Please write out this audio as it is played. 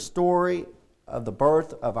Story of the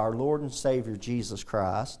birth of our Lord and Savior Jesus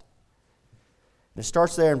Christ. And it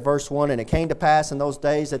starts there in verse 1. And it came to pass in those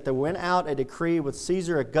days that there went out a decree with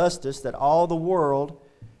Caesar Augustus that all the world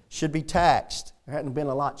should be taxed. There hadn't been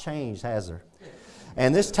a lot changed, has there?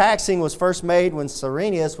 And this taxing was first made when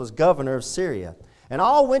Cyrenius was governor of Syria. And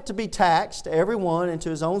all went to be taxed, every one into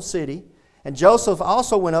his own city. And Joseph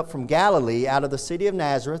also went up from Galilee out of the city of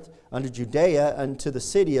Nazareth unto Judea unto the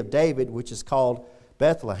city of David, which is called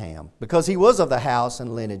Bethlehem, because he was of the house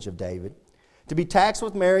and lineage of David, to be taxed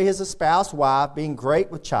with Mary his espoused wife, being great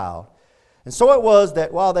with child. And so it was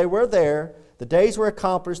that while they were there, the days were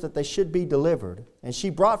accomplished that they should be delivered. And she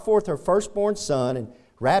brought forth her firstborn son, and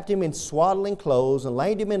wrapped him in swaddling clothes, and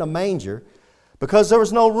laid him in a manger, because there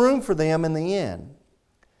was no room for them in the inn.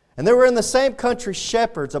 And there were in the same country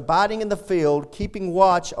shepherds abiding in the field, keeping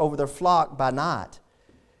watch over their flock by night.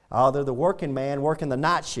 They're the working man working the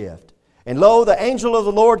night shift. And lo, the angel of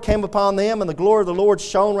the Lord came upon them, and the glory of the Lord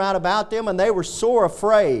shone round about them, and they were sore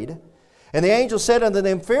afraid. And the angel said unto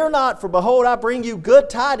them, Fear not, for behold, I bring you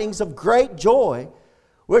good tidings of great joy,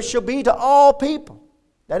 which shall be to all people.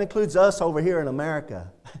 That includes us over here in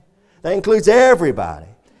America. That includes everybody.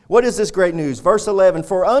 What is this great news? Verse 11,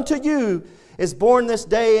 For unto you is born this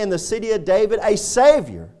day in the city of David a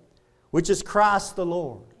Savior, which is Christ the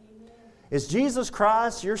Lord. Is Jesus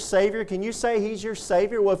Christ your Savior? Can you say He's your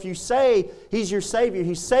Savior? Well, if you say He's your Savior,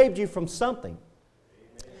 He saved you from something.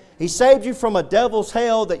 He saved you from a devil's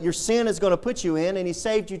hell that your sin is going to put you in, and He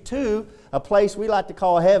saved you to a place we like to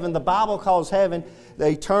call heaven. The Bible calls heaven the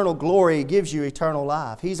eternal glory. He gives you eternal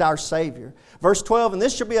life. He's our Savior. Verse 12, And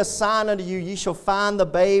this shall be a sign unto you. Ye shall find the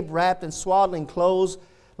babe wrapped in swaddling clothes,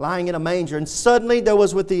 lying in a manger. And suddenly there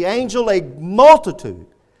was with the angel a multitude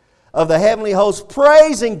of the heavenly host,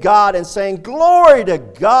 praising God and saying, Glory to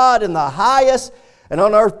God in the highest, and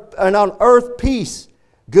on earth peace,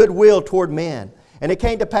 goodwill toward men. And it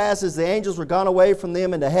came to pass, as the angels were gone away from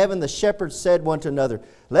them into heaven, the shepherds said one to another,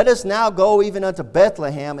 Let us now go even unto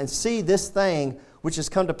Bethlehem, and see this thing which is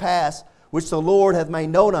come to pass, which the Lord hath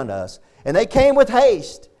made known unto us. And they came with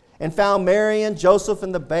haste, and found Mary and Joseph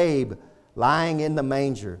and the babe lying in the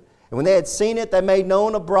manger. And when they had seen it, they made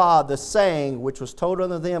known abroad the saying which was told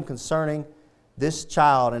unto them concerning this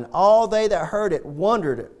child. And all they that heard it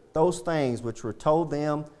wondered at those things which were told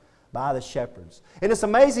them by the shepherds. And it's an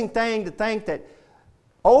amazing thing to think that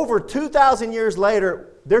over 2,000 years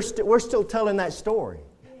later, we're still telling that story.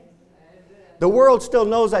 The world still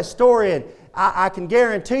knows that story, and I can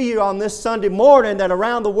guarantee you on this Sunday morning that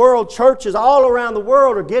around the world, churches all around the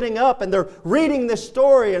world are getting up and they're reading this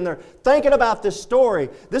story and they're thinking about this story.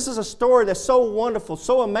 This is a story that's so wonderful,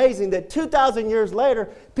 so amazing that 2,000 years later,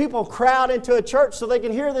 people crowd into a church so they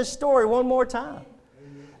can hear this story one more time.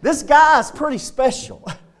 This guy's pretty special.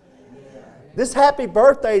 This happy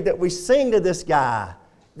birthday that we sing to this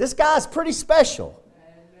guy's pretty special.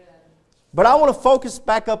 But I want to focus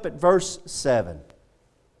back up at verse 7.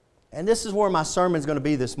 And this is where my sermon is going to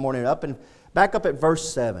be this morning, back up at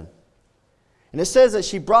verse 7. And it says that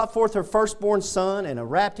she brought forth her firstborn son and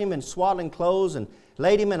wrapped him in swaddling clothes and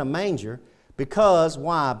laid him in a manger. Because,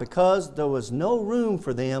 why? Because there was no room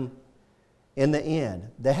for them in the inn.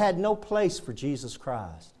 They had no place for Jesus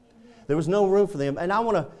Christ. There was no room for them. And I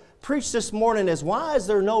want to preach this morning as, why is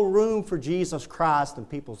there no room for Jesus Christ in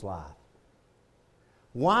people's lives?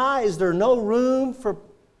 Why is there no room for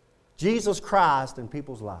Jesus Christ in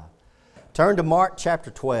people's lives? Turn to Mark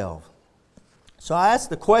chapter 12. So I asked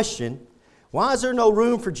the question, why is there no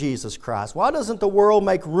room for Jesus Christ? Why doesn't the world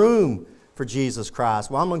make room for Jesus Christ?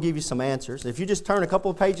 Well, I'm going to give you some answers. If you just turn a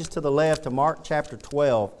couple of pages to the left to Mark chapter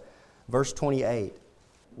 12, verse 28.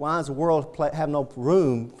 Why does the world have no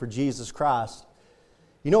room for Jesus Christ?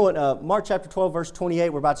 You know what, Mark chapter 12, verse 28,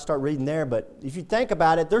 we're about to start reading there, but if you think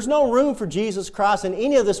about it, there's no room for Jesus Christ in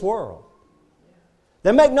any of this world.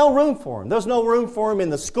 They make no room for Him. There's no room for Him in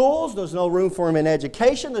the schools. There's no room for Him in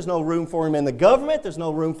education. There's no room for Him in the government. There's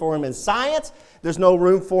no room for Him in science. There's no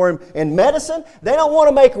room for Him in medicine. They don't want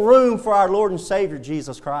to make room for our Lord and Savior,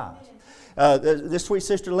 Jesus Christ. This sweet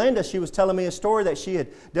sister Linda, she was telling me a story that she had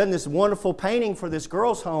done this wonderful painting for this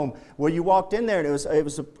girls' home where you walked in there and it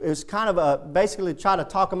was kind of basically try to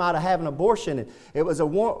talk them out of having an abortion. And it was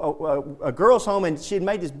a girls' home, and she had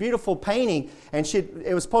made this beautiful painting, and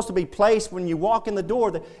it was supposed to be placed when you walk in the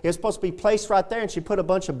door. It was supposed to be placed right there, and she put a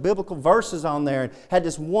bunch of biblical verses on there and had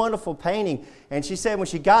this wonderful painting. And she said when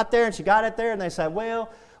she got there and she got it there, and they said, well,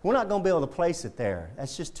 we're not going to be able to place it there.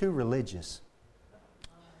 That's just too religious.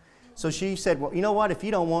 So she said, well, you know what? If you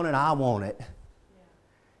don't want it, I want it.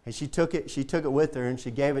 And she took it with her, and she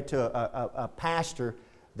gave it to a pastor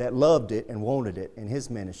that loved it and wanted it in his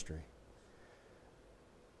ministry.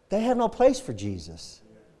 they have no place for Jesus.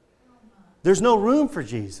 There's no room for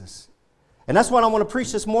Jesus. And that's what I want to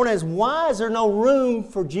preach this morning is why is there no room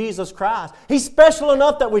for Jesus Christ? He's special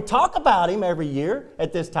enough that we talk about Him every year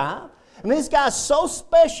at this time. I mean, this guy's so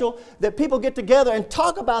special that people get together and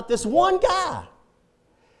talk about this one guy.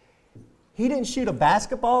 He didn't shoot a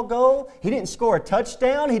basketball goal. He didn't score a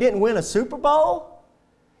touchdown. He didn't win a Super Bowl.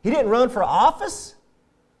 He didn't run for office.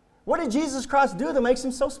 What did Jesus Christ do that makes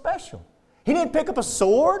Him so special? He didn't pick up a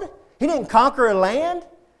sword. He didn't conquer a land.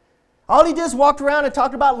 All He did is walked around and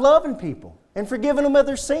talked about loving people and forgiving them of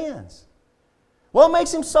their sins. What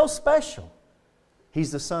makes Him so special?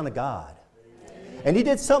 He's the Son of God. And He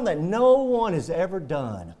did something that no one has ever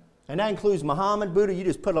done. And that includes Muhammad, Buddha. You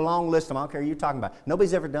just put a long list of them. I don't care who you're talking about.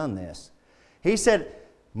 Nobody's ever done this. He said,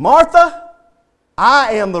 Martha,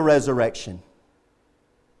 I am the resurrection.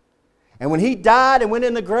 And when He died and went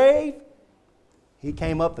in the grave, He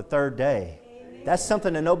came up the third day. Amen. That's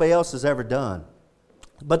something that nobody else has ever done.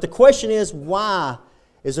 But the question is, why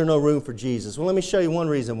is there no room for Jesus? Well, let me show you one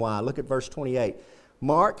reason why. Look at verse 28.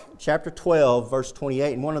 Mark chapter 12, verse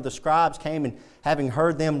 28. And one of the scribes came and having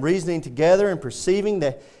heard them reasoning together and perceiving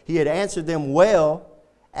that He had answered them well,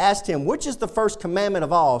 asked Him, which is the first commandment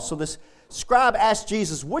of all? So this scribe asked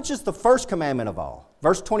Jesus, which is the first commandment of all?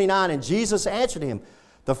 Verse 29, and Jesus answered him,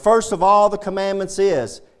 the first of all the commandments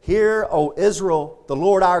is, hear, O Israel, the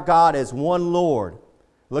Lord our God is one Lord.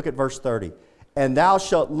 Look at verse 30. And thou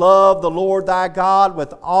shalt love the Lord thy God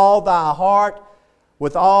with all thy heart,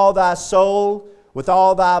 with all thy soul, with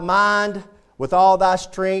all thy mind, with all thy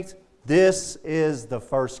strength. This is the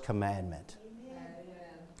first commandment. Amen.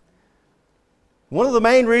 One of the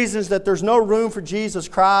main reasons that there's no room for Jesus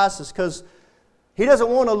Christ is because He doesn't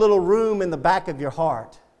want a little room in the back of your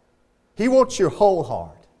heart. He wants your whole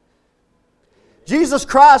heart. Jesus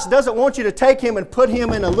Christ doesn't want you to take Him and put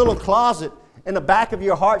Him in a little closet in the back of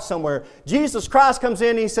your heart somewhere. Jesus Christ comes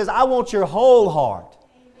in and He says, I want your whole heart.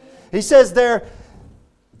 Amen. He says there,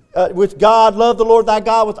 with God, love the Lord thy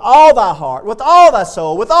God with all thy heart, with all thy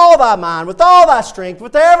soul, with all thy mind, with all thy strength,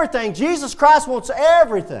 with everything. Jesus Christ wants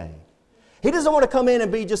everything. He doesn't want to come in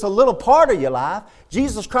and be just a little part of your life.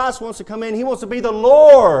 Jesus Christ wants to come in. He wants to be the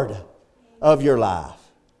Lord of your life.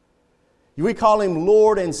 We call Him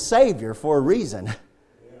Lord and Savior for a reason.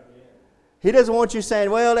 He doesn't want you saying,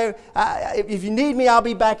 well, if you need me, I'll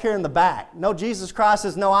be back here in the back. No, Jesus Christ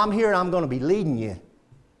says, no, I'm here and I'm going to be leading you.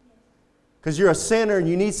 Because you're a sinner and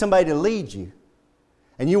you need somebody to lead you.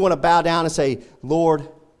 And you want to bow down and say, Lord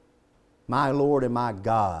and my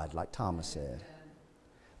God, like Thomas said.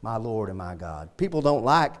 My Lord and my God. People don't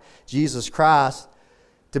like Jesus Christ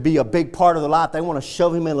to be a big part of their life. They want to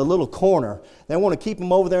shove Him in a little corner. They want to keep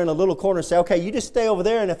Him over there in a little corner and say, okay, you just stay over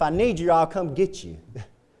there and if I need you, I'll come get you.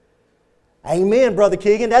 Amen, Brother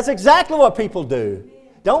Keegan. That's exactly what people do.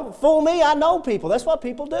 Don't fool me. I know people. That's what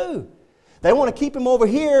people do. They want to keep Him over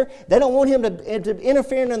here. They don't want Him to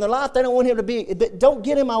interfere in their life. They don't want Him to be, don't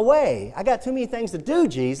get in my way. I got too many things to do,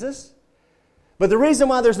 Jesus. But the reason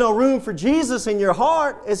why there's no room for Jesus in your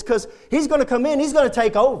heart is because He's going to come in. He's going to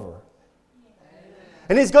take over.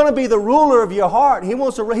 And He's going to be the ruler of your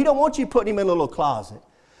He don't want you putting Him in a little closet.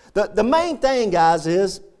 The main thing, guys,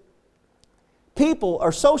 is people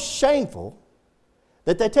are so shameful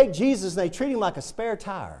that they take Jesus and they treat Him like a spare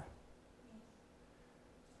tire.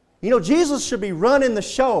 You know, Jesus should be running the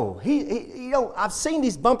show. I've seen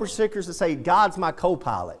these bumper stickers that say, God's my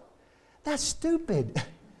co-pilot. That's stupid.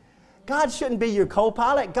 God shouldn't be your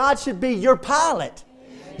co-pilot. God should be your pilot.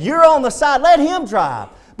 You're on the side. Let Him drive.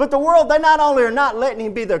 But the world, they not only are not letting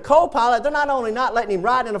Him be their co-pilot, they're not only not letting Him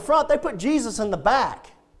ride in the front, they put Jesus in the back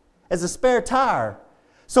as a spare tire.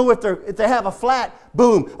 So if they have a flat,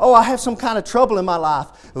 boom, oh, I have some kind of trouble in my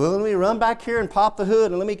life. Well, let me run back here and pop the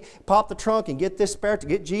hood and let me pop the trunk and get this spare to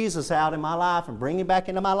get Jesus out in my life and bring Him back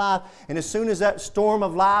into my life. And as soon as that storm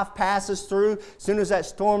of life passes through, as soon as that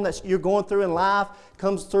storm that you're going through in life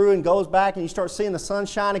comes through and goes back and you start seeing the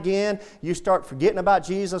sunshine again, you start forgetting about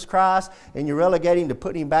Jesus Christ and you relegate Him to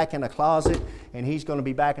putting Him back in a closet and He's going to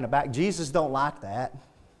be back in the back. Jesus don't like that.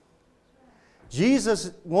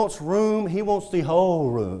 Jesus wants room. He wants the whole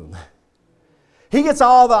room. He gets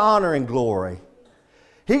all the honor and glory.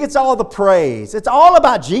 He gets all the praise. It's all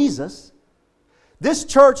about Jesus. This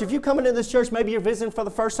church, if you come into this church, maybe you're visiting for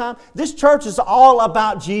the first time, this church is all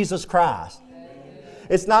about Jesus Christ.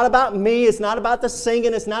 It's not about me. It's not about the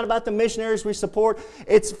singing. It's not about the missionaries we support.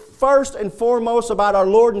 It's first and foremost about our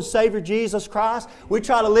Lord and Savior Jesus Christ. We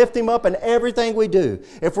try to lift Him up in everything we do.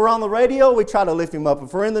 If we're on the radio, we try to lift Him up.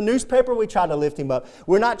 If we're in the newspaper, we try to lift Him up.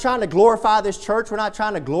 We're not trying to glorify this church. We're not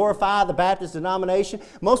trying to glorify the Baptist denomination.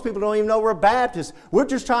 Most people don't even know we're Baptists. We're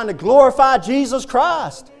just trying to glorify Jesus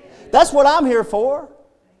Christ. That's what I'm here for.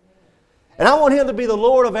 And I want Him to be the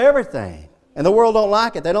Lord of everything. And the world don't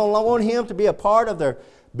like it. They don't want Him to be a part of their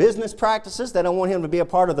business practices. They don't want Him to be a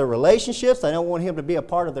part of their relationships. They don't want Him to be a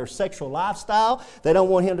part of their sexual lifestyle. They don't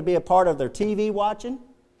want Him to be a part of their TV watching.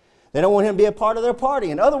 They don't want Him to be a part of their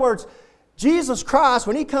party. In other words, Jesus Christ,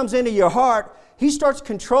 when He comes into your heart, He starts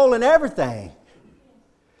controlling everything.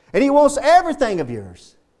 And He wants everything of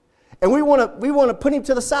yours. And we want to put Him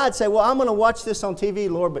to the side and say, well, I'm going to watch this on TV,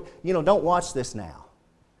 Lord, but don't watch this now.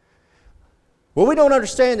 What we don't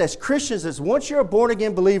understand as Christians is once you're a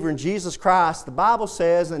born-again believer in Jesus Christ, the Bible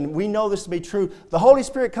says, and we know this to be true, the Holy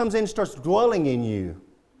Spirit comes in and starts dwelling in you.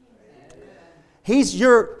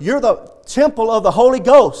 You're the temple of the Holy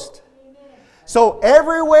Ghost. So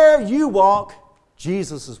everywhere you walk,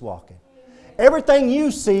 Jesus is walking. Everything you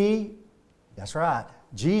see, that's right,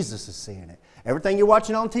 Jesus is seeing it. Everything you're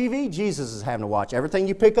watching on TV, Jesus is having to watch. Everything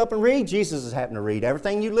you pick up and read, Jesus is having to read.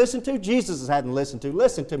 Everything you listen to, Jesus is having to listen to.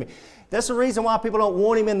 Listen to me. That's the reason why people don't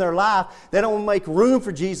want Him in their life. They don't make room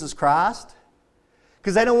for Jesus Christ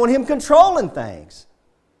because they don't want Him controlling things.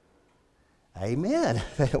 Amen.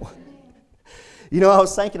 I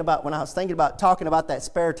was thinking about talking about that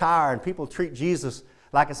spare tire, and people treat Jesus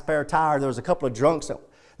like a spare tire. There was a couple of drunks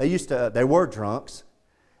they were drunks,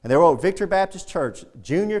 and they were at Victory Baptist Church,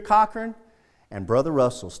 Junior Cochran and Brother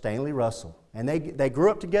Russell, Stanley Russell. And they grew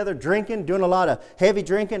up together drinking, doing a lot of heavy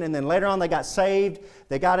drinking, and then later on they got saved.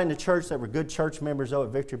 They got into church. They were good church members at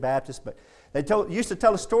Victory Baptist. But they used to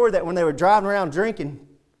tell a story that when they were driving around drinking,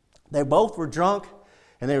 they both were drunk,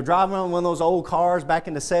 and they were driving around one of those old cars back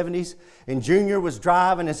in the 70s, and Junior was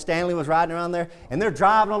driving and Stanley was riding around there, and they're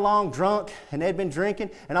driving along drunk, and they'd been drinking,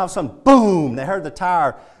 and all of a sudden, boom, they heard the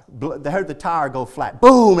tire go flat.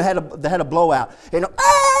 Boom, they had a blowout.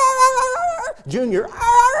 Junior,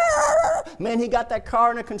 man, he got that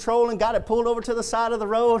car under control and got it pulled over to the side of the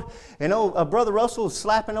road. And Brother Russell was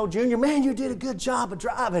slapping old Junior. Man, you did a good job of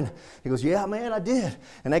driving. He goes, yeah, man, I did.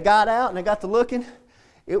 And they got out and they got to looking.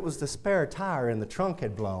 It was the spare tire in the trunk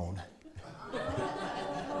had blown.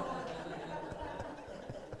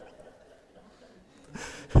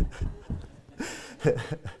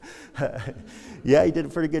 Yeah, he did a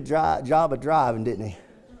pretty good job of driving, didn't he?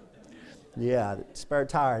 Yeah, the spare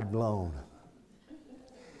tire had blown.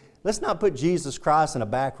 Let's not put Jesus Christ in a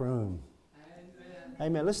back room.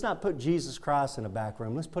 Amen. Let's not put Jesus Christ in a back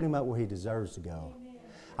room. Let's put Him up where He deserves to go.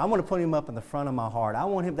 I want to put Him up in the front of my heart. I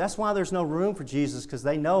want Him. That's why there's no room for Jesus, because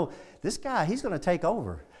they know this guy, He's going to take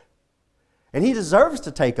over. And He deserves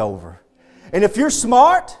to take over. And if you're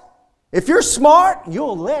smart,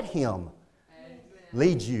 you'll let Him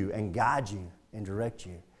lead you and guide you and direct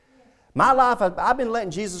you. My life, I've been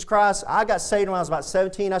letting Jesus Christ, I got saved when I was about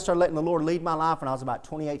 17. I started letting the Lord lead my life when I was about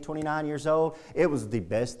 28, 29 years old. It was the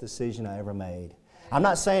best decision I ever made. I'm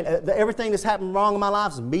not saying everything that's happened wrong in my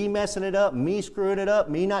life is me messing it up, me screwing it up,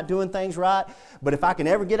 me not doing things right. But if I can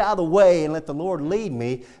ever get out of the way and let the Lord lead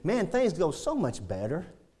me, man, things go so much better.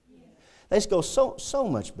 They just go so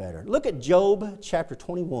much better. Look at Job chapter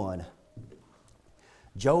 21.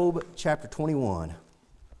 Job chapter 21.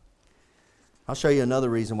 I'll show you another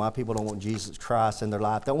reason why people don't want Jesus Christ in their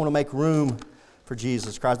life. They don't want to make room for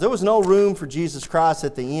Jesus Christ. There was no room for Jesus Christ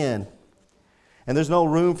at the end. And there's no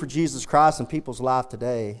room for Jesus Christ in people's life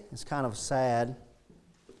today. It's kind of sad.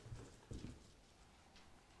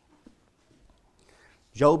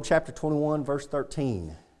 Job chapter 21, verse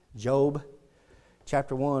 13. Job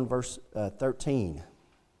chapter 1, verse 13.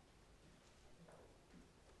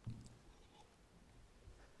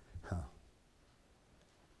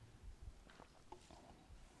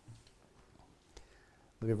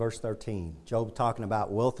 Look at verse 13. Job talking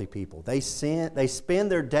about wealthy people. They spend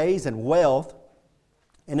their days in wealth,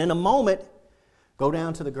 and in a moment go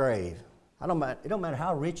down to the grave. It don't matter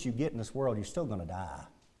how rich you get in this world, you're still going to die.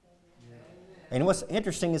 And what's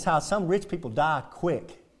interesting is how some rich people die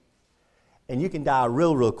quick. And you can die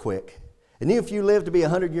real quick. And even if you live to be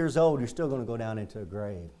 100 years old, you're still going to go down into a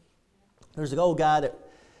grave. There's an old guy that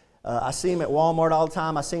I see him at Walmart all the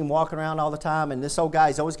time. I see him walking around all the time. And this old guy,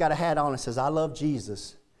 he's always got a hat on and says, I love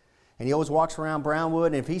Jesus. And he always walks around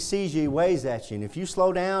Brownwood. And if he sees you, he waves at you. And if you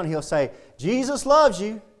slow down, he'll say, Jesus loves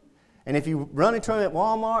you. And if you run into him at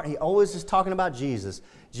Walmart, he always is talking about Jesus.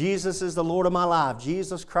 Jesus is the Lord of my life.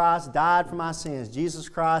 Jesus Christ died for my sins. Jesus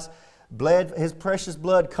Christ bled, His precious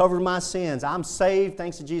blood covered my sins. I'm saved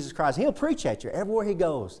thanks to Jesus Christ. He'll preach at you everywhere he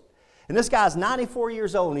goes. And this guy's 94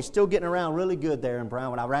 years old, and he's still getting around really good there in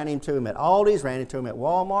Brownwood. I ran into him at Aldi's, ran into him at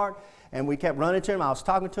Walmart, and we kept running to him. I was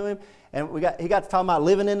talking to him, and he got to talking about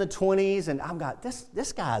living in the 20s, and I'm like,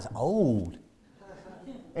 this guy's old.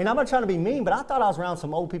 And I'm not trying to be mean, but I thought I was around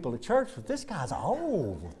some old people at church, but this guy's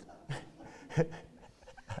old.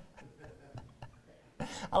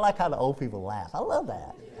 I like how the old people laugh. I love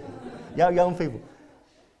that. Y'all young people.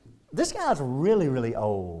 This guy's really, really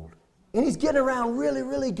old. And he's getting around really,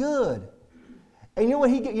 really good. And you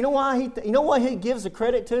know what he gives the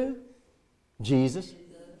credit to? Jesus.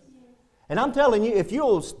 And I'm telling you, if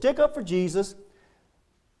you'll stick up for Jesus,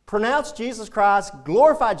 pronounce Jesus Christ,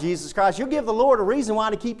 glorify Jesus Christ, you'll give the Lord a reason why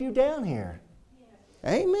to keep you down here.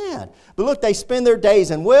 Amen. But look, they spend their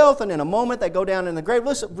days in wealth, and in a moment they go down in the grave.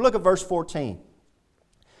 Look at verse 14.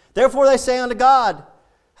 Therefore they say unto God,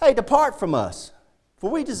 hey, depart from us, for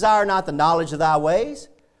we desire not the knowledge of thy ways.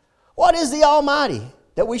 What is the Almighty,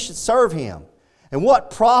 that we should serve him? And what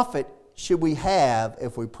profit should we have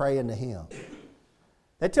if we pray unto him?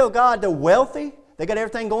 They tell God they're wealthy, they got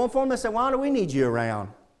everything going for them. They say, why do we need you around?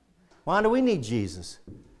 Why do we need Jesus?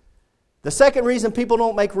 The second reason people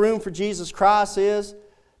don't make room for Jesus Christ is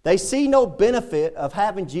they see no benefit of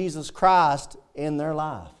having Jesus Christ in their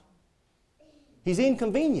life. He's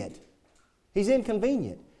inconvenient. He's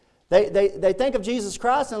inconvenient. They think of Jesus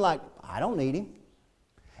Christ and like, I don't need him.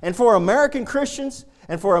 And for American Christians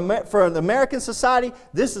and for the American society,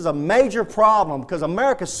 this is a major problem because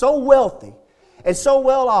America's so wealthy and so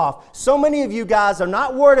well off. So many of you guys are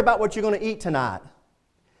not worried about what you're going to eat tonight.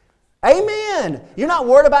 Amen. You're not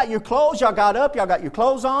worried about your clothes. Y'all got up, y'all got your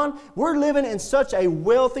clothes on. We're living in such a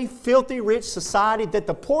wealthy, filthy, rich society that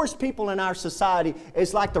the poorest people in our society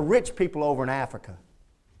is like the rich people over in Africa.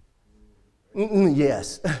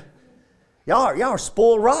 Yes. Y'all are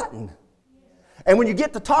spoiled rotten. And when you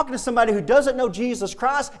get to talking to somebody who doesn't know Jesus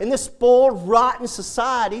Christ in this spoiled, rotten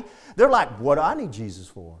society, they're like, what do I need Jesus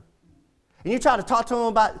for? And you try to talk to them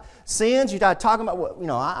about sins. You try to talk about,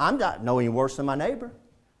 well, I'm not no any worse than my neighbor.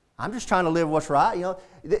 I'm just trying to live what's right.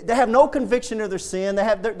 They have no conviction of their sin. They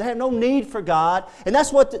have no need for God. And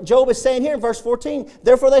that's what Job is saying here in verse 14.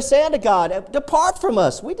 Therefore they say unto God, depart from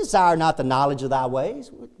us. We desire not the knowledge of thy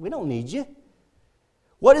ways. We don't need you.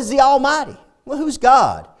 What is the Almighty? Well, who's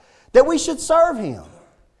God? That we should serve him.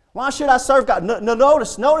 Why should I serve God?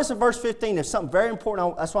 Notice in verse 15, there's something very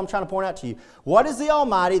important. That's what I'm trying to point out to you. What is the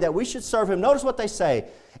Almighty that we should serve him? Notice what they say.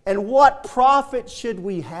 And what profit should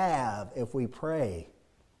we have if we pray?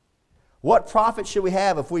 What profit should we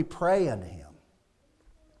have if we pray unto him?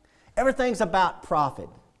 Everything's about profit.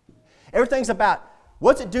 Everything's about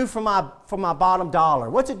what's it do for my bottom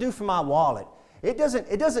dollar? What's it do for my wallet? It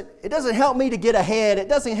doesn't help me to get ahead. It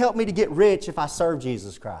doesn't help me to get rich if I serve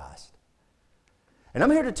Jesus Christ. And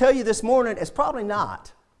I'm here to tell you this morning, it's probably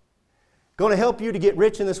not going to help you to get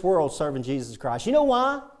rich in this world serving Jesus Christ. You know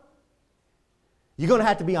why? You're going to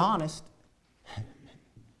have to be honest.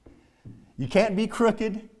 You can't be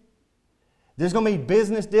crooked. There's going to be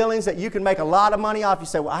business dealings that you can make a lot of money off. You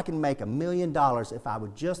say, well, I can make $1 million if I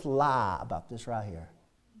would just lie about this right here.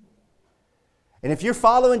 And if you're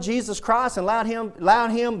following Jesus Christ and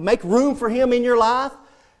allowing him, make room for him in your life,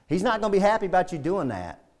 he's not going to be happy about you doing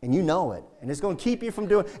that. And you know it. And it's going to keep you from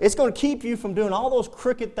doing all those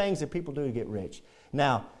crooked things that people do to get rich.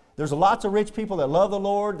 Now, there's lots of rich people that love the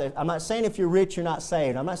Lord. I'm not saying if you're rich, you're not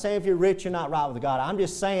saved. I'm not saying if you're rich, you're not right with God. I'm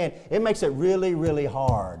just saying it makes it really, really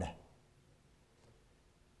hard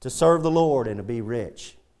to serve the Lord and to be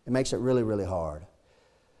rich. It makes it really, really hard.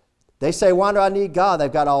 They say, why do I need God? They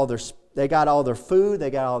got all their food, they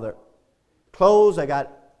got all their clothes, they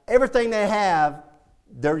got everything they have,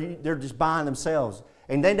 they're just buying themselves.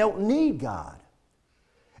 And they don't need God.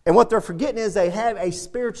 And what they're forgetting is they have a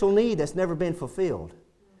spiritual need that's never been fulfilled.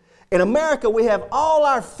 In America, we have all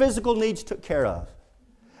our physical needs took care of.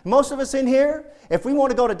 Most of us in here, if we want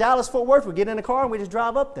to go to Dallas-Fort Worth, we get in a car and we just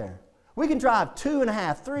drive up there. We can drive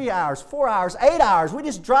 2.5, 3 hours, 4 hours, 8 hours. We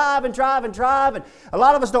just drive and drive and drive. And a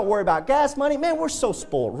lot of us don't worry about gas money. Man, we're so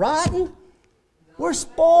spoiled rotten. We're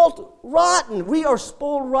spoiled rotten. We are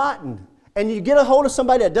spoiled rotten. And you get a hold of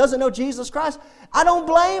somebody that doesn't know Jesus Christ, I don't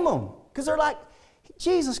blame them. Because they're like,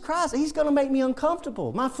 Jesus Christ, he's going to make me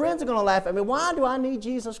uncomfortable. My friends are going to laugh at me. Why do I need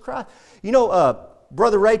Jesus Christ?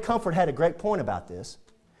 Brother Ray Comfort had a great point about this.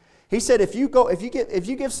 He said, if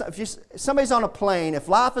somebody's on a plane, if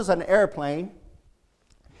life is an airplane,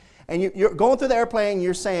 and you're going through the airplane,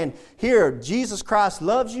 you're saying, here, Jesus Christ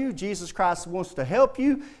loves you, Jesus Christ wants to help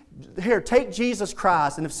you, here, take Jesus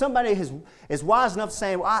Christ. And if somebody is wise enough to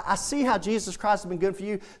say, well, I see how Jesus Christ has been good for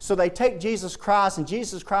you, so they take Jesus Christ, and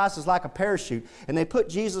Jesus Christ is like a parachute, and they put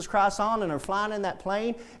Jesus Christ on, and they're flying in that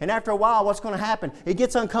plane, and after a while, what's going to happen? It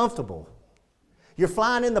gets uncomfortable. You're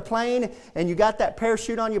flying in the plane and you got that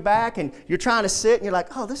parachute on your back and you're trying to sit and you're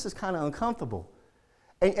like, oh, this is kind of uncomfortable.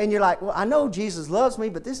 And you're like, well, I know Jesus loves me,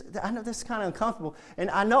 but I know this is kind of uncomfortable.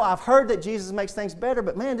 And I know I've heard that Jesus makes things better,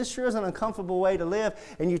 but man, this sure is an uncomfortable way to live.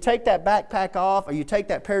 And you take that backpack off, or you take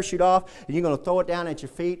that parachute off, and you're going to throw it down at your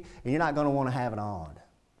feet, and you're not going to want to have it on.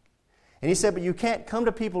 And he said, but you can't come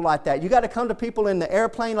to people like that. You got to come to people in the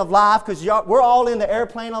airplane of life, because we're all in the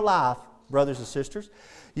airplane of life, brothers and sisters.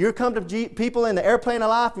 You come to people in the airplane of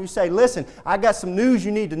life and you say, listen, I got some news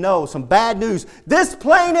you need to know, some bad news. This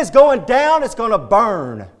plane is going down, it's going to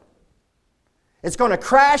burn. It's going to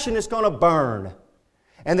crash and it's going to burn.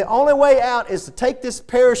 And the only way out is to take this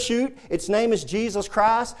parachute. Its name is Jesus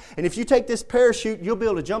Christ. And if you take this parachute, you'll be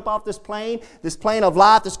able to jump off this plane of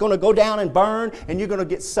life that's going to go down and burn, and you're going to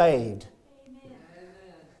get saved. Amen.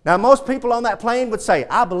 Now, most people on that plane would say,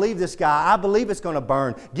 I believe this guy. I believe it's going to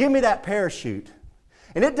burn. Give me that parachute.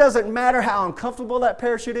 And it doesn't matter how uncomfortable that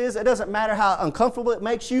parachute is. It doesn't matter how uncomfortable it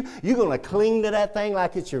makes you. You're going to cling to that thing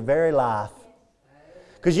like it's your very life.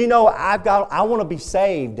 Because you know, I want to be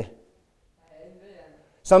saved.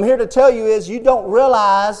 So I'm here to tell you is you don't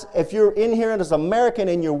realize, if you're in here as an American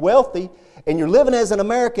and you're wealthy and you're living as an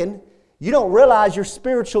American, you don't realize your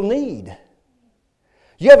spiritual need.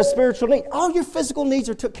 You have a spiritual need. All your physical needs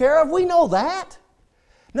are took care of. We know that.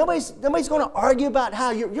 Nobody's going to argue about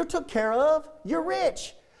how you're took care of. You're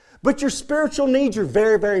rich. But your spiritual needs are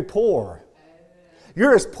very, very poor.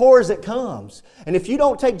 You're as poor as it comes. And if you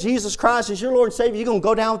don't take Jesus Christ as your Lord and Savior, you're going to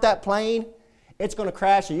go down with that plane. It's going to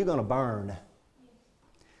crash and you're going to burn.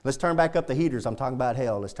 Let's turn back up the heaters. I'm talking about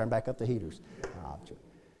hell. Let's turn back up the heaters.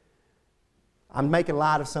 I'm making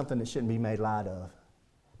light of something that shouldn't be made light of.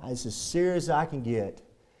 It's as serious as I can get.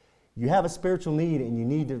 You have a spiritual need and you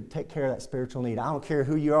need to take care of that spiritual need. I don't care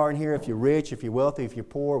who you are in here, if you're rich, if you're wealthy, if you're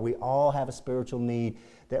poor. We all have a spiritual need,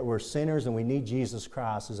 that we're sinners and we need Jesus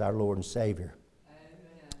Christ as our Lord and Savior.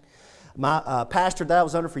 Amen. My pastor that I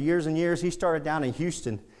was under for years and years, he started down in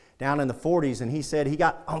Houston, down in the 40s, and he said he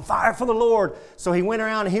got on fire for the Lord. So he went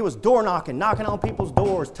around and he was door knocking on people's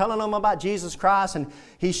doors, telling them about Jesus Christ. And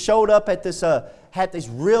he showed up at had these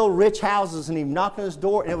real rich houses, and he knocked on his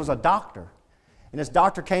door, and it was a doctor. And this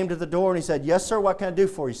doctor came to the door and he said, yes, sir, what can I do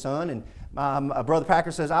for you, son? And Brother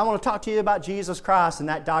Packer says, I want to talk to you about Jesus Christ. And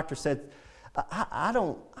that doctor said, I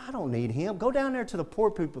don't need him. Go down there to the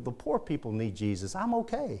poor people. The poor people need Jesus. I'm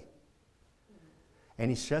okay.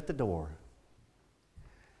 And he shut the door.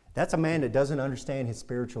 That's a man that doesn't understand his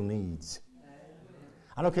spiritual needs.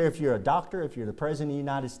 I don't care if you're a doctor, if you're the President of the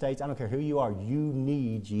United States, I don't care who you are, you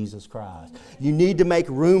need Jesus Christ. You need to make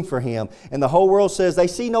room for Him. And the whole world says they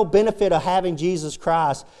see no benefit of having Jesus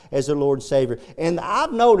Christ as their Lord and Savior. And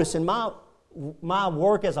I've noticed in my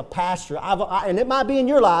work as a pastor, and it might be in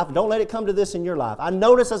your life, don't let it come to this in your life. I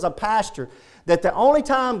notice as a pastor that the only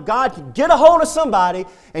time God can get a hold of somebody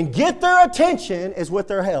and get their attention is with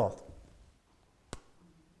their health.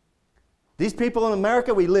 These people in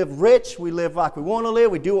America, we live rich, we live like we want to live,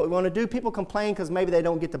 we do what we want to do. People complain because maybe they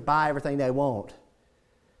don't get to buy everything they want.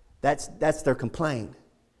 That's their complaint.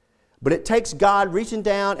 But it takes God reaching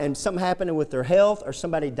down and something happening with their health or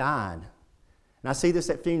somebody dying. And I see this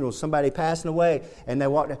at funerals, somebody passing away, and they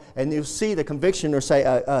walk, and you'll see the conviction or say,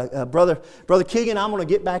 Brother Keegan, I'm going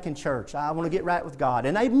to get back in church. I want to get right with God.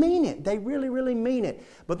 And they mean it. They really, really mean it.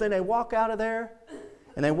 But then they walk out of there,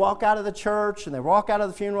 and they walk out of the church, and they walk out of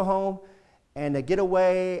the funeral home, and they get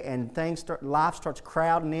away, and life starts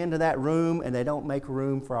crowding into that room, and they don't make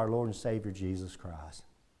room for our Lord and Savior, Jesus Christ.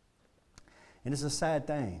 And it's a sad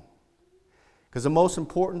thing. Because the most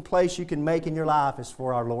important place you can make in your life is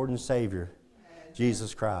for our Lord and Savior,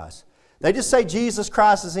 Jesus Christ. They just say Jesus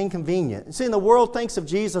Christ is inconvenient. And see, the world thinks of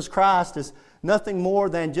Jesus Christ as nothing more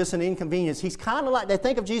than just an inconvenience. He's kind of like, they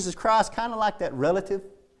think of Jesus Christ kind of like that relative.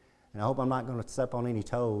 And I hope I'm not going to step on any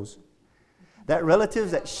toes. That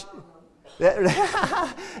relative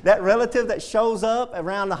that relative that shows up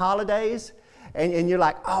around the holidays, and you're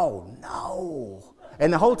like, oh no.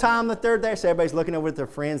 And the whole time that they're there, so everybody's looking over at their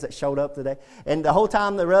friends that showed up today. And the whole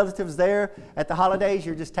time the relative's there at the holidays,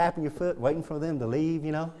 you're just tapping your foot, waiting for them to leave,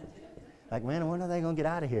 you know. Like, man, when are they going to get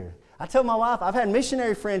out of here? I tell my wife, I've had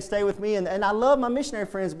missionary friends stay with me, and I love my missionary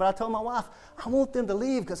friends, but I told my wife, I want them to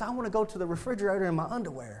leave because I want to go to the refrigerator in my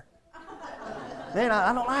underwear. Man,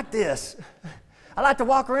 I don't like this. I like to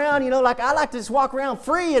walk around, like I like to just walk around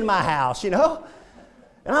free in my house, And I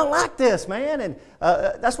don't like this, man. And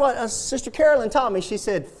that's what Sister Carolyn taught me. She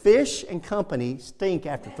said, fish and company stink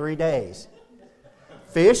after 3 days.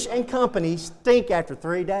 Fish and company stink after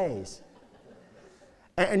 3 days.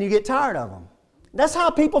 And you get tired of them. That's how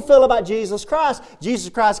people feel about Jesus Christ. Jesus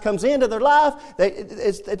Christ comes into their life.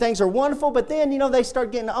 Things are wonderful, but then, they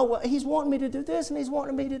start getting, oh, well, he's wanting me to do this and he's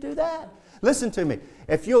wanting me to do that. Listen to me.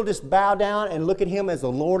 If you'll just bow down and look at him as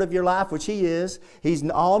the Lord of your life, which he is, he's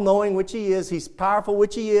all-knowing, which he is, he's powerful,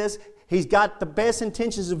 which he is, he's got the best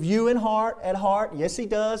intentions of you at heart. Yes, he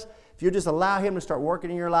does. If you just allow him to start working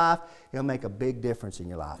in your life, he'll make a big difference in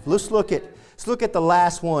your life. Let's look at the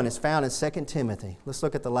last one. It's found in 2 Timothy. Let's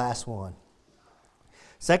look at the last one.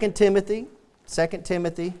 2 Timothy chapter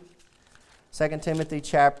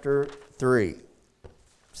 3.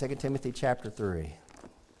 2 Timothy chapter 3.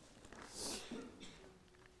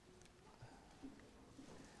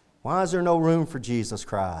 Why is there no room for Jesus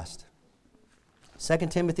Christ? 2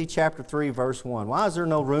 Timothy chapter 3, verse 1. Why is there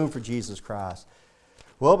no room for Jesus Christ?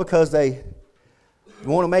 Well, because they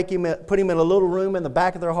want to put him in a little room in the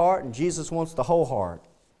back of their heart, and Jesus wants the whole heart.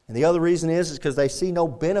 And the other reason is because they see no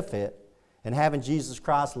benefit in having Jesus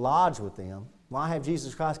Christ lodge with them. Why have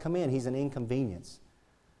Jesus Christ come in? He's an inconvenience.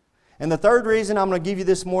 And the third reason I'm going to give you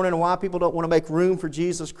this morning why people don't want to make room for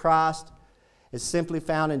Jesus Christ is simply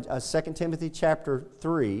found in 2 Timothy chapter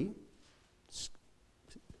 3.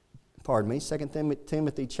 2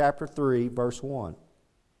 Timothy chapter 3, verse 1.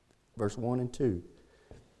 Verse 1 and 2.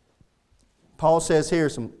 Paul says here,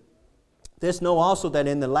 this know also that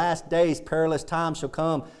in the last days perilous times shall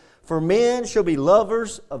come, for men shall be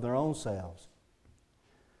lovers of their own selves.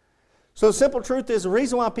 So the simple truth is, the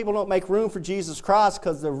reason why people don't make room for Jesus Christ is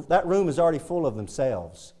because that room is already full of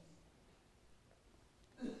themselves.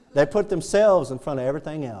 They put themselves in front of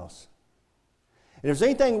everything else. And if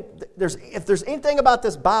there's anything about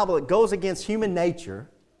this Bible that goes against human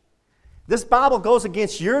nature, this Bible goes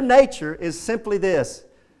against your nature, is simply this.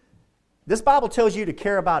 This Bible tells you to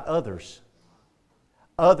care about others.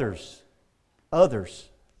 Others.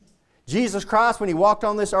 Jesus Christ, when he walked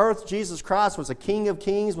on this earth, Jesus Christ was a King of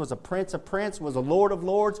kings, was a Prince of princes, was a Lord of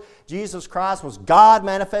lords. Jesus Christ was God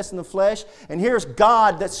manifest in the flesh. And here's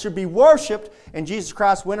God that should be worshipped. And Jesus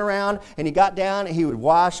Christ went around and he got down and he would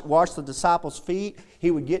wash the disciples' feet.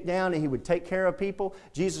 He would get down and he would take care of people.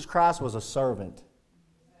 Jesus Christ was a servant.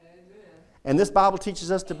 Amen. And this Bible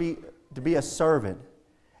teaches us to be a servant.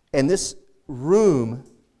 And this room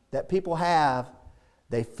that people have,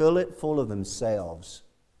 they fill it full of themselves.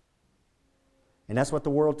 And that's what the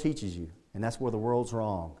world teaches you. And that's where the world's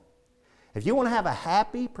wrong. If you want to have a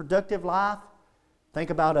happy, productive life, think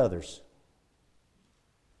about others.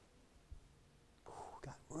 Ooh,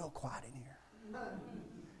 got real quiet in here.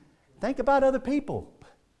 Think about other people.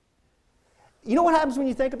 You know what happens when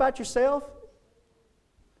you think about yourself?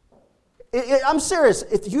 I'm serious.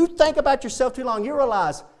 If you think about yourself too long, you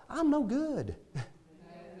realize, I'm no good.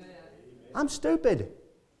 I'm stupid.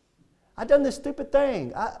 I've done this stupid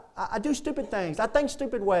thing. I do stupid things. I think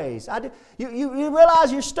stupid ways. You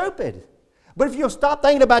realize you're stupid. But if you'll stop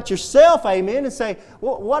thinking about yourself, amen, and say,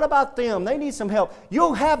 well, what about them? They need some help.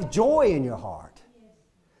 You'll have joy in your heart.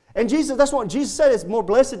 And that's what Jesus said. It's more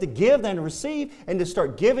blessed to give than to receive, and to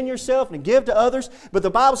start giving yourself and to give to others. But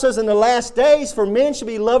the Bible says in the last days, for men should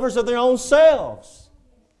be lovers of their own selves.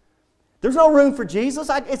 There's no room for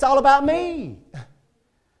Jesus. It's all about me.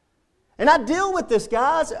 And I deal with this,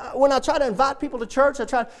 guys. When I try to invite people to church,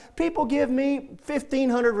 people give me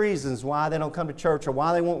 1,500 reasons why they don't come to church or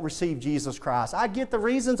why they won't receive Jesus Christ. I get the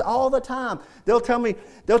reasons all the time. They'll tell me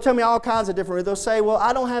all kinds of different reasons. They'll say, well,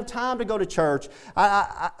 I don't have time to go to church.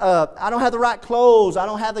 I don't have the right clothes. I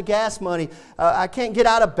don't have the gas money. I can't get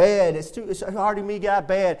out of bed. It's hard for me to get out of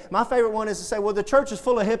bed. My favorite one is to say, well, the church is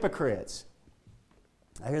full of hypocrites.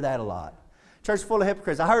 I hear that a lot. Church is full of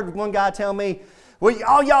hypocrites. I heard one guy tell me, well,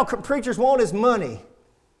 all y'all preachers want is money.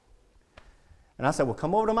 And I said, well,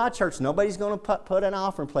 come over to my church. Nobody's going to put an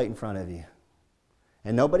offering plate in front of you.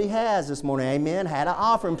 And nobody has this morning, amen, had an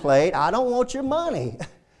offering plate. I don't want your money.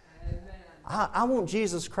 I want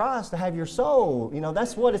Jesus Christ to have your soul.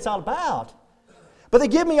 That's what it's all about. But they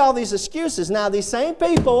give me all these excuses. Now, these same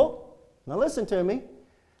people, now listen to me,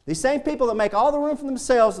 these same people that make all the room for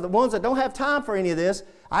themselves, the ones that don't have time for any of this,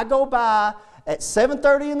 I go by at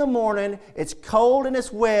 7:30 in the morning, it's cold and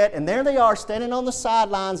it's wet, and there they are standing on the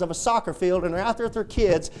sidelines of a soccer field, and they're out there with their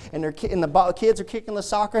kids, and the kids are kicking the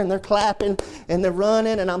soccer, and they're clapping, and they're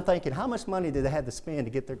running, and I'm thinking, how much money did they have to spend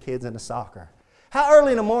to get their kids into soccer? How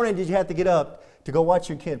early in the morning did you have to get up to go watch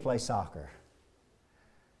your kid play soccer?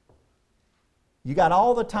 You got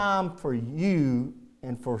all the time for you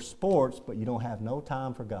and for sports, but you don't have no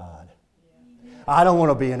time for God. I don't want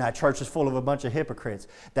to be in that church that's full of a bunch of hypocrites.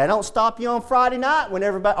 They don't stop you on Friday night when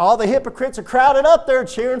all the hypocrites are crowded up there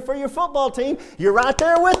cheering for your football team. You're right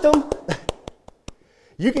there with them.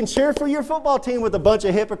 You can cheer for your football team with a bunch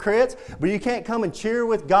of hypocrites, but you can't come and cheer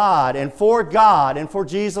with God and for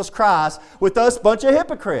Jesus Christ with us bunch of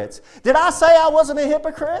hypocrites. Did I say I wasn't a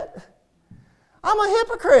hypocrite? I'm a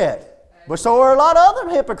hypocrite. But so are a lot of other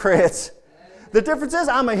hypocrites. The difference is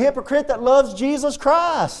I'm a hypocrite that loves Jesus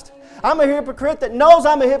Christ. I'm a hypocrite that knows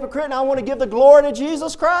I'm a hypocrite and I want to give the glory to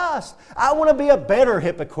Jesus Christ. I want to be a better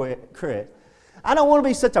hypocrite. I don't want to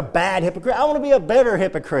be such a bad hypocrite. I want to be a better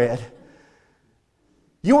hypocrite.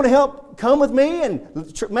 You want to help come with me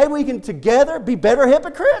and maybe we can together be better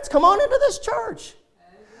hypocrites? Come on into this church.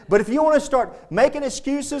 But if you want to start making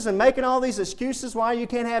excuses and making all these excuses why you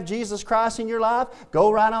can't have Jesus Christ in your life,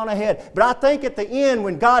 go right on ahead. But I think at the end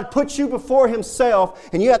when God puts you before Himself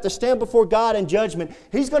and you have to stand before God in judgment,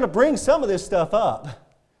 He's going to bring some of this stuff up.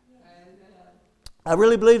 I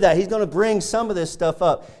really believe that. He's going to bring some of this stuff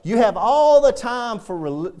up. You have all the time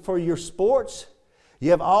for your sports. You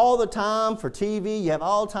have all the time for TV. You have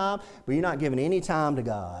all the time, but you're not giving any time to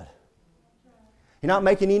God. You're not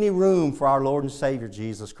making any room for our Lord and Savior,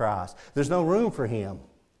 Jesus Christ. There's no room for Him.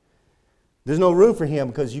 There's no room for Him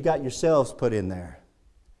because you got yourselves put in there.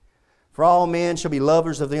 For all men shall be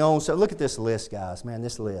lovers of their own self. Look at this list, guys. Man,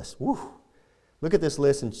 this list. Woo. Look at this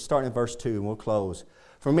list and starting in verse 2 and we'll close.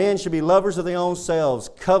 For men shall be lovers of their own selves,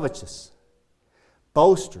 covetous,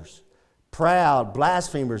 boasters, proud,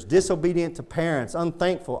 blasphemers, disobedient to parents,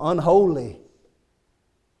 unthankful, unholy.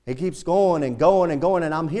 It keeps going and going and going.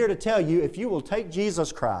 And I'm here to tell you, if you will take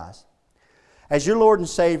Jesus Christ as your Lord and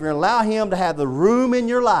Savior and allow Him to have the room in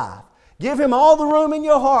your life, give Him all the room in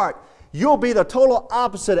your heart, you'll be the total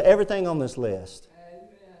opposite of everything on this list.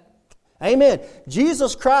 Amen.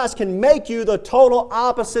 Jesus Christ can make you the total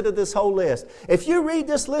opposite of this whole list. If you read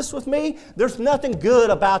this list with me, there's nothing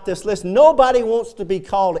good about this list. Nobody wants to be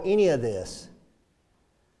called any of this.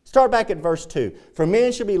 Start back at verse 2. For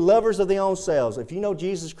men should be lovers of their own selves. If you know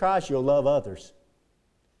Jesus Christ, you'll love others.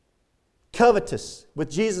 Covetous.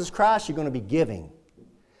 With Jesus Christ, you're going to be giving.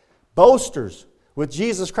 Boasters. With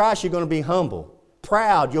Jesus Christ, you're going to be humble.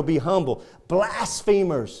 Proud, you'll be humble.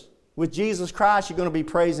 Blasphemers. With Jesus Christ, you're going to be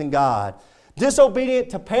praising God. Disobedient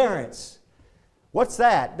to parents. What's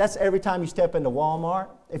that? That's every time you step into Walmart.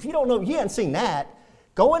 If you don't know, you haven't seen that,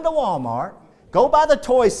 go into Walmart. Go by the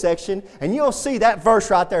toy section and you'll see that verse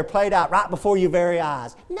right there played out right before your very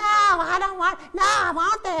eyes. No, I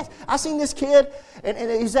want this. I seen this kid and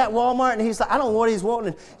he's at Walmart and he's like, I don't know what he's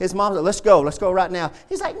wanting. His mom's like, let's go right now.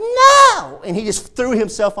 He's like, no! And he just threw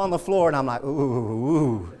himself on the floor and I'm like,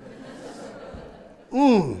 ooh.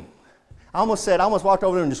 I almost walked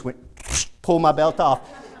over there and just went, pulled my belt off.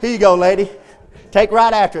 Here you go, lady. Take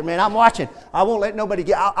right after it, man. I'm watching. I won't let nobody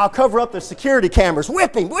get, I'll cover up the security cameras.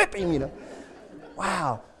 Whip him, you know.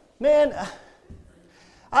 Wow. Man,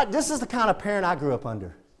 this is the kind of parent I grew up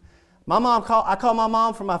under. I called my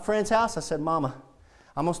mom from my friend's house. I said, Mama,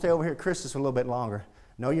 I'm going to stay over here at Chris's for a little bit longer.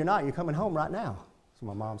 No, you're not. You're coming home right now. That's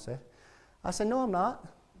what my mom said. I said, no, I'm not.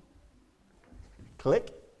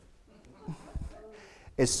 Click.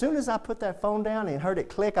 As soon as I put that phone down and heard it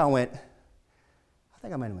click, I went, I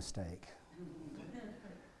think I made a mistake.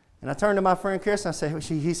 And I turned to my friend Chris and I said,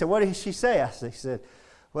 he said, what did she say? She said,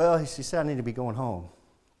 well, she said I need to be going home.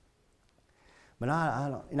 But I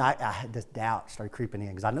don't, you know, I this doubt started creeping in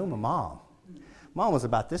because I knew my mom. Mom was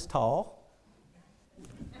about this tall.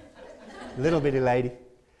 Little bitty lady.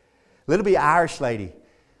 Little bitty Irish lady.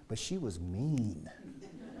 But she was mean.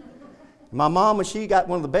 My mom, when she got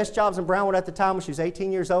one of the best jobs in Brownwood at the time, when she was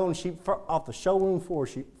 18 years old, and she off the showroom floor,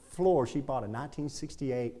 she bought a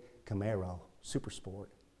 1968 Camaro Super Sport.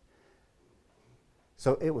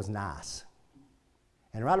 So it was nice.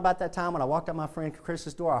 And right about that time when I walked out my friend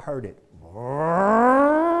Chris's door, I heard it.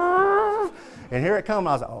 And here it comes.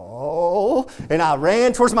 I was like, oh. And I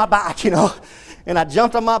ran towards my bike, you know. And I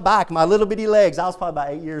jumped on my bike, my little bitty legs. I was probably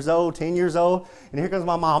about 8 years old, 10 years old. And here comes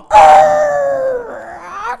my mom.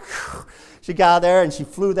 She got out there and she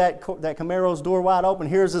flew that Camaro's door wide open.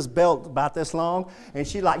 Here's this belt about this long. And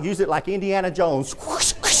she used it like Indiana Jones.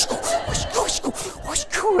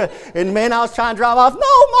 And man, I was trying to drive off. No,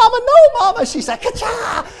 mama. She said,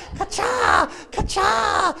 ka-cha, ka-cha,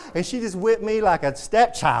 ka-cha. And she just whipped me like a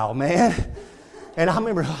stepchild, man. And I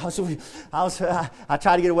remember I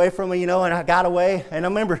tried to get away from her, you know, and I got away. And I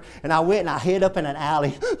remember, and I went and I hid up in an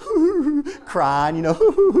alley, crying, you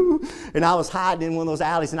know. And I was hiding in one of those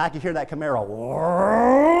alleys, and I could hear that Camaro.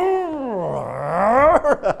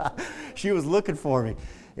 She was looking for me.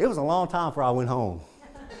 It was a long time before I went home.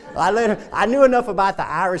 I knew enough about the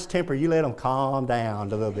Irish temper. You let them calm down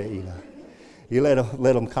a little bit, you know. You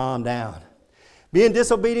let them calm down. Being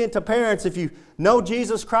disobedient to parents, if you know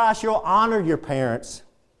Jesus Christ, you'll honor your parents.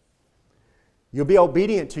 You'll be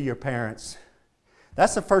obedient to your parents.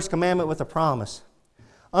 That's the first commandment with a promise.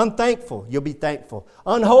 Unthankful, you'll be thankful.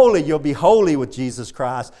 Unholy, you'll be holy with Jesus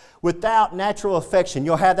Christ. Without natural affection,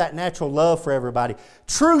 you'll have that natural love for everybody.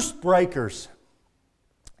 Truce breakers,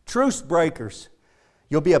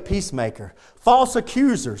 you'll be a peacemaker. False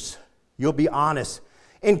accusers, you'll be honest.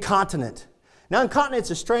 Incontinent. Now, incontinence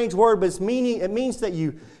is a strange word, but it means that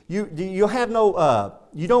you have no,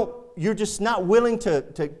 you're just not willing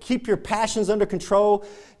to keep your passions under control,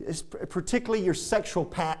 particularly your sexual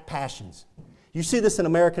passions. You see this in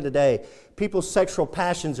America today. People's sexual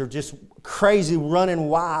passions are just crazy, running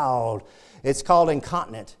wild. It's called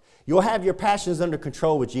incontinent. You'll have your passions under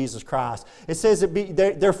control with Jesus Christ. It says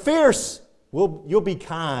they're fierce. You'll be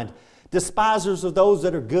kind. Despisers of those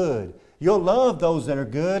that are good. You'll love those that are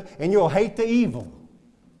good, and you'll hate the evil.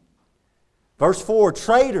 Verse 4,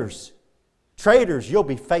 traitors. Traitors, you'll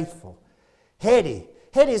be faithful. Heady.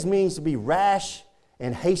 Heady means to be rash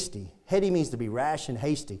and hasty. Heady means to be rash and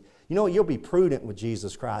hasty. You know what? You'll be prudent with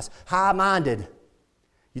Jesus Christ. High-minded.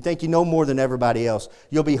 You think you know more than everybody else.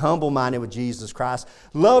 You'll be humble-minded with Jesus Christ.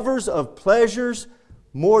 Lovers of pleasures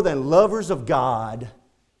more than lovers of God.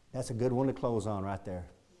 That's a good one to close on right there.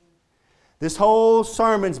 This whole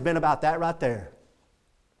sermon's been about that right there.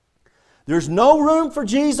 There's no room for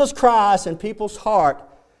Jesus Christ in people's heart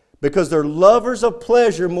because they're lovers of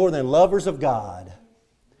pleasure more than lovers of God.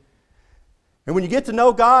 And when you get to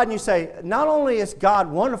know God and you say, not only is God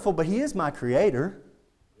wonderful, but He is my Creator.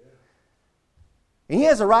 And He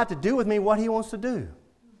has a right to do with me what He wants to do.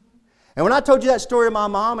 And when I told you that story of my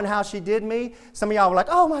mom and how she did me, some of y'all were like,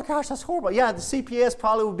 oh my gosh, that's horrible. Yeah, the CPS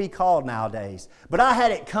probably would be called nowadays. But I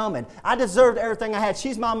had it coming. I deserved everything I had.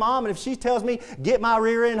 She's my mom, and if she tells me, get my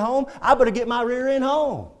rear end home, I better get my rear end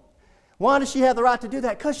home. Why does she have the right to do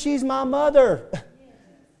that? Because she's my mother.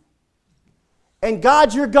 And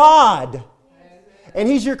God's your God. And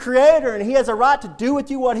He's your Creator, and He has a right to do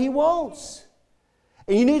with you what He wants.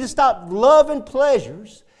 And you need to stop loving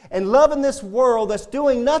pleasures and loving this world that's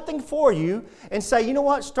doing nothing for you and say, you know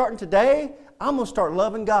what, starting today, I'm going to start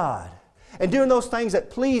loving God and doing those things that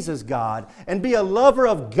pleases God and be a lover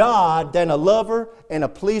of God than a lover and a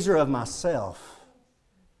pleaser of myself.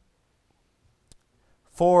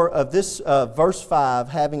 For of this verse 5,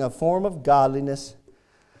 having a form of godliness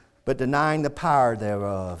but denying the power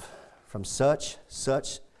thereof. From such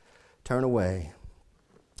turn away.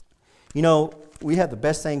 You know, we have the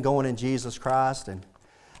best thing going in Jesus Christ, and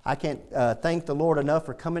I can't thank the Lord enough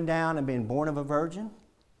for coming down and being born of a virgin.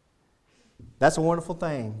 That's a wonderful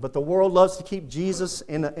thing. But the world loves to keep Jesus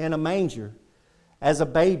in a manger as a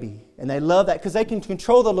baby, and they love that because they can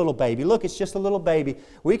control the little baby. Look, it's just a little baby.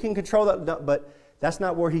 We can control that, but that's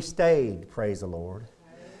not where He stayed, praise the Lord.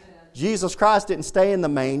 Jesus Christ didn't stay in the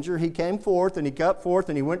manger. He came forth and He got forth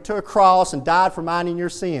and He went to a cross and died for mine and your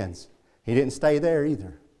sins. He didn't stay there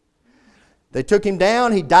either. They took Him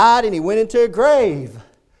down, He died, and He went into a grave.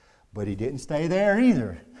 But He didn't stay there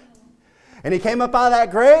either. And He came up out of that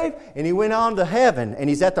grave and He went on to heaven, and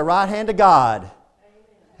He's at the right hand of God.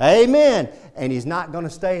 Amen. And He's not going to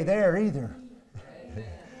stay there either.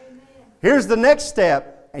 Here's the next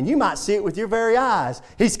step, and you might see it with your very eyes.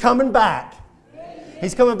 He's coming back.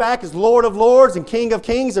 He's coming back as Lord of Lords and King of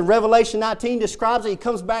Kings. And Revelation 19 describes it. He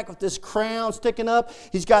comes back with this crown sticking up.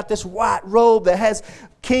 He's got this white robe that has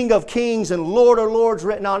King of Kings and Lord of Lords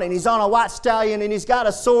written on it. And He's on a white stallion and He's got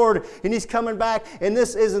a sword and He's coming back. And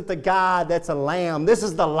this isn't the guy that's a lamb. This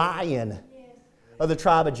is the lion of the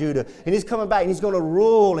tribe of Judah. And He's coming back and He's going to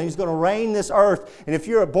rule and He's going to reign this earth. And if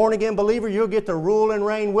you're a born-again believer, you'll get to rule and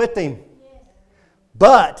reign with Him.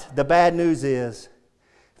 But the bad news is,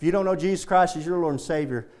 if you don't know Jesus Christ as your Lord and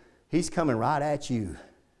Savior, He's coming right at you.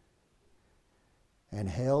 And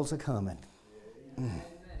hell's a-coming. And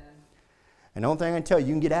the only thing I can tell you,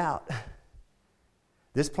 you can get out.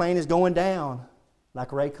 This plane is going down,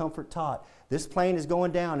 like Ray Comfort taught. This plane is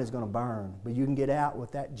going down, it's going to burn. But you can get out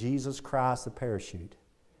with that Jesus Christ, the parachute.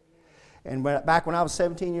 And back when I was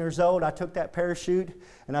 17 years old, I took that parachute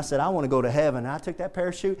and I said, I want to go to heaven. And I took that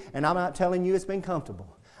parachute, and I'm not telling you it's been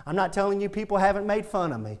comfortable. I'm not telling you people haven't made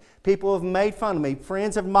fun of me. People have made fun of me.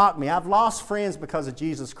 Friends have mocked me. I've lost friends because of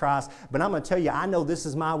Jesus Christ. But I'm going to tell you, I know this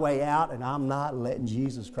is my way out, and I'm not letting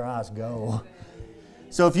Jesus Christ go.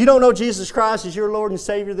 So if you don't know Jesus Christ as your Lord and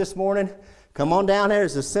Savior this morning, come on down there.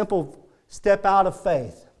 It's a simple step out of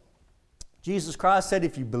faith. Jesus Christ said,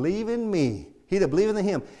 if you believe in me, he that believeth in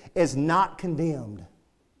Him is not condemned.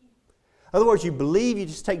 In other words, you believe, you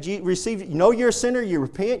just receive, you know you're a sinner, you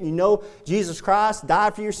repent, you know Jesus Christ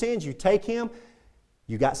died for your sins, you take Him,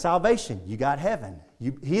 you got salvation, you got heaven.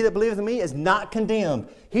 He that believeth in me is not condemned.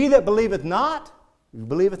 He that believeth not who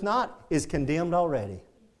believeth not is condemned already.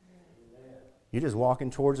 You're just walking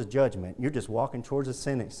towards a judgment. You're just walking towards a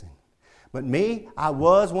sentencing. But me, I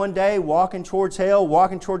was one day walking towards hell,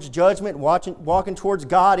 walking towards judgment, walking towards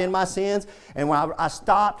God in my sins. And when I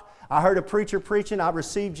stopped, I heard a preacher preaching. I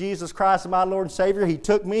received Jesus Christ as my Lord and Savior. He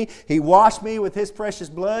took me. He washed me with His precious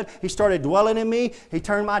blood. He started dwelling in me. He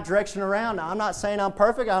turned my direction around. Now, I'm not saying I'm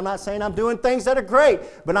perfect. I'm not saying I'm doing things that are great.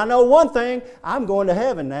 But I know one thing. I'm going to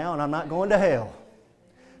heaven now, and I'm not going to hell.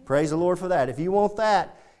 Praise the Lord for that. If you want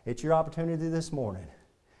that, it's your opportunity this morning.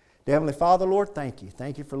 Dear Heavenly Father, Lord, thank you.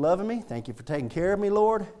 Thank you for loving me. Thank you for taking care of me,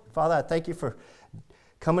 Lord. Father, I thank you for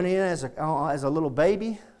coming in as a little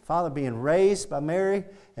baby. Father, being raised by Mary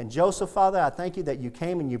and Joseph, Father, I thank you that you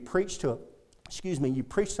came and you preached to us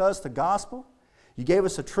the gospel. You gave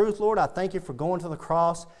us the truth, Lord. I thank you for going to the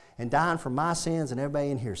cross and dying for my sins and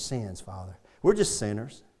everybody in here's sins, Father. We're just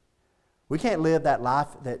sinners. We can't live that life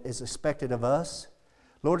that is expected of us.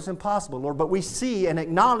 Lord, it's impossible, Lord, but we see and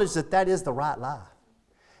acknowledge that that is the right life.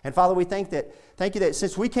 And Father, we thank you that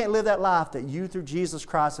since we can't live that life, that you through Jesus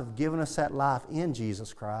Christ have given us that life in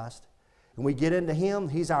Jesus Christ. And we get into Him.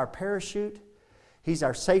 He's our parachute. He's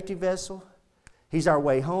our safety vessel. He's our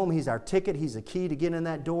way home. He's our ticket. He's the key to get in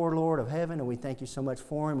that door, Lord, of heaven. And we thank you so much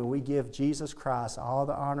for Him. And we give Jesus Christ all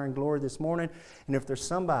the honor and glory this morning. And if there's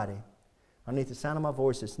somebody underneath the sound of my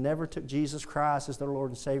voice that's never took Jesus Christ as their Lord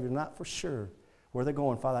and Savior, not for sure where they're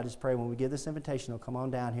going, Father, I just pray when we give this invitation, they'll come on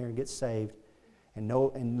down here and get saved.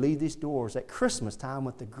 And leave these doors at Christmas time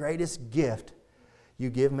with the greatest gift you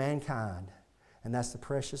give mankind, and that's the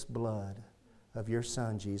precious blood of your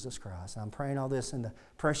Son, Jesus Christ. I'm praying all this in the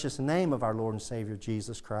precious name of our Lord and Savior,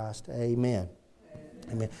 Jesus Christ. Amen.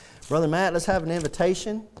 Amen. Brother Matt, let's have an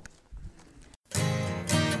invitation.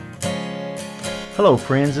 Hello,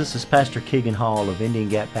 friends. This is Pastor Keegan Hall of Indian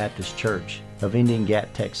Gap Baptist Church of Indian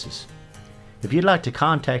Gap, Texas. If you'd like to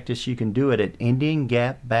contact us, you can do it at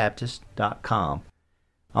IndianGapBaptist.com.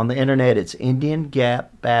 On the internet, it's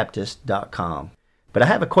IndianGapBaptist.com. But I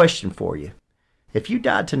have a question for you. If you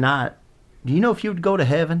died tonight, do you know if you would go to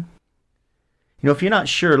heaven? You know, if you're not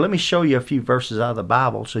sure, let me show you a few verses out of the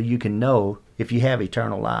Bible so you can know if you have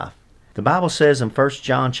eternal life. The Bible says in 1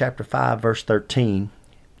 John chapter 5, verse 13,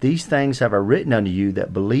 "These things have I written unto you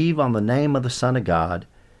that believe on the name of the Son of God,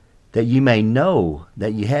 that you may know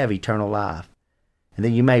that you have eternal life, and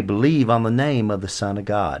that you may believe on the name of the Son of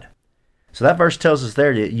God." So that verse tells us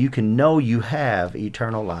there that you can know you have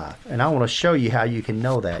eternal life. And I want to show you how you can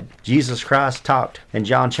know that. Jesus Christ talked in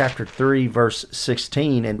John chapter 3, verse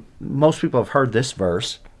 16, and most people have heard this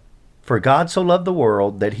verse. "For God so loved the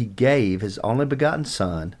world that He gave His only begotten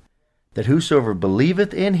Son, that whosoever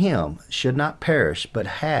believeth in Him should not perish, but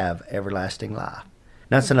have everlasting life."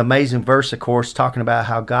 That's an amazing verse, of course, talking about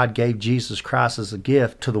how God gave Jesus Christ as a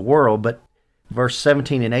gift to the world. But verse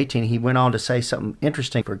 17 and 18, he went on to say something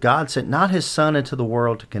interesting. "For God sent not His Son into the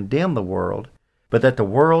world to condemn the world, but that the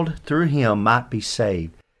world through Him might be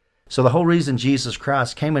saved." So the whole reason Jesus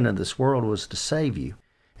Christ came into this world was to save you,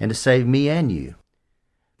 and to save me and you.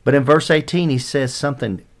 But in verse 18, he says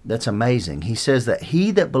something that's amazing. He says that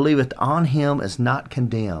he that believeth on Him is not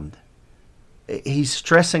condemned. He's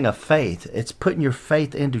stressing a faith. It's putting your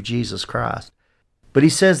faith into Jesus Christ. But he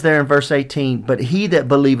says there in verse 18, "But he that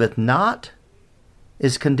believeth not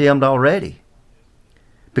is condemned already,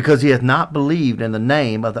 because he hath not believed in the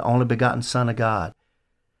name of the only begotten Son of God."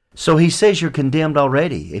 So he says you're condemned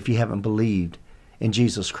already if you haven't believed in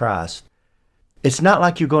Jesus Christ. It's not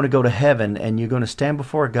like you're going to go to heaven and you're going to stand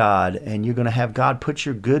before God and you're going to have God put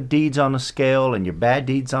your good deeds on the scale and your bad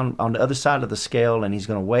deeds on the other side of the scale, and He's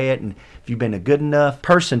going to weigh it. And if you've been a good enough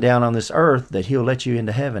person down on this earth, that He'll let you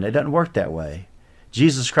into heaven. It doesn't work that way.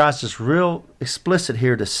 Jesus Christ is real explicit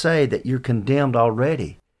here to say that you're condemned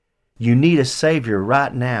already. You need a Savior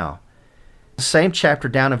right now. The same chapter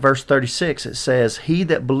down in verse 36, it says, "He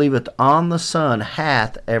that believeth on the Son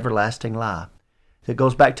hath everlasting life." It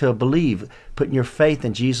goes back to a believe, putting your faith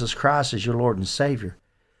in Jesus Christ as your Lord and Savior.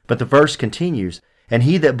 But the verse continues, "And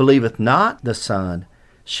he that believeth not the Son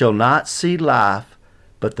shall not see life,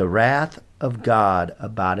 but the wrath of God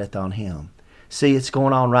abideth on him." See, it's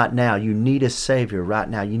going on right now. You need a Savior right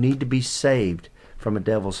now. You need to be saved from a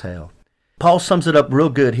devil's hell. Paul sums it up real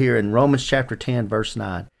good here in Romans chapter 10, verse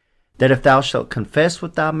 9, "That if thou shalt confess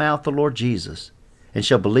with thy mouth the Lord Jesus, and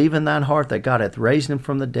shalt believe in thine heart that God hath raised Him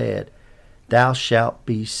from the dead, thou shalt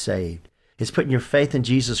be saved." It's putting your faith in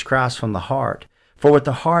Jesus Christ from the heart. "For with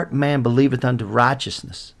the heart man believeth unto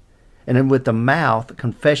righteousness, and then with the mouth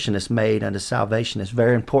confession is made unto salvation." It's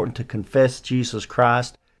very important to confess Jesus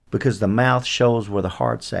Christ, because the mouth shows where the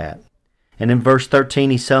heart's at. And in verse 13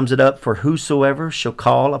 he sums it up, "For whosoever shall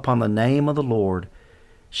call upon the name of the Lord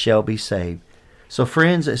shall be saved. So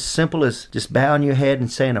friends, as simple as just bowing your head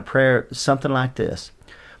and saying a prayer, something like this.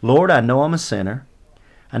 Lord, I know I'm a sinner.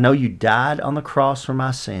 I know you died on the cross for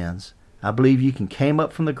my sins. I believe you came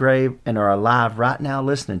up from the grave and are alive right now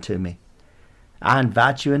listening to me. I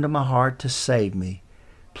invite you into my heart to save me.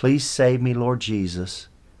 Please save me, Lord Jesus.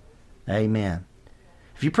 Amen.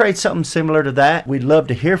 If you prayed something similar to that, we'd love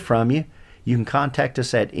to hear from you. You can contact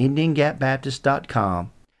us at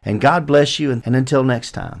IndianGapBaptist.com. And God bless you, and until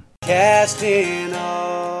next time. Casting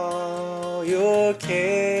all your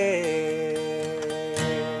care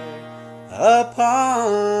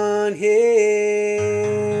upon Him.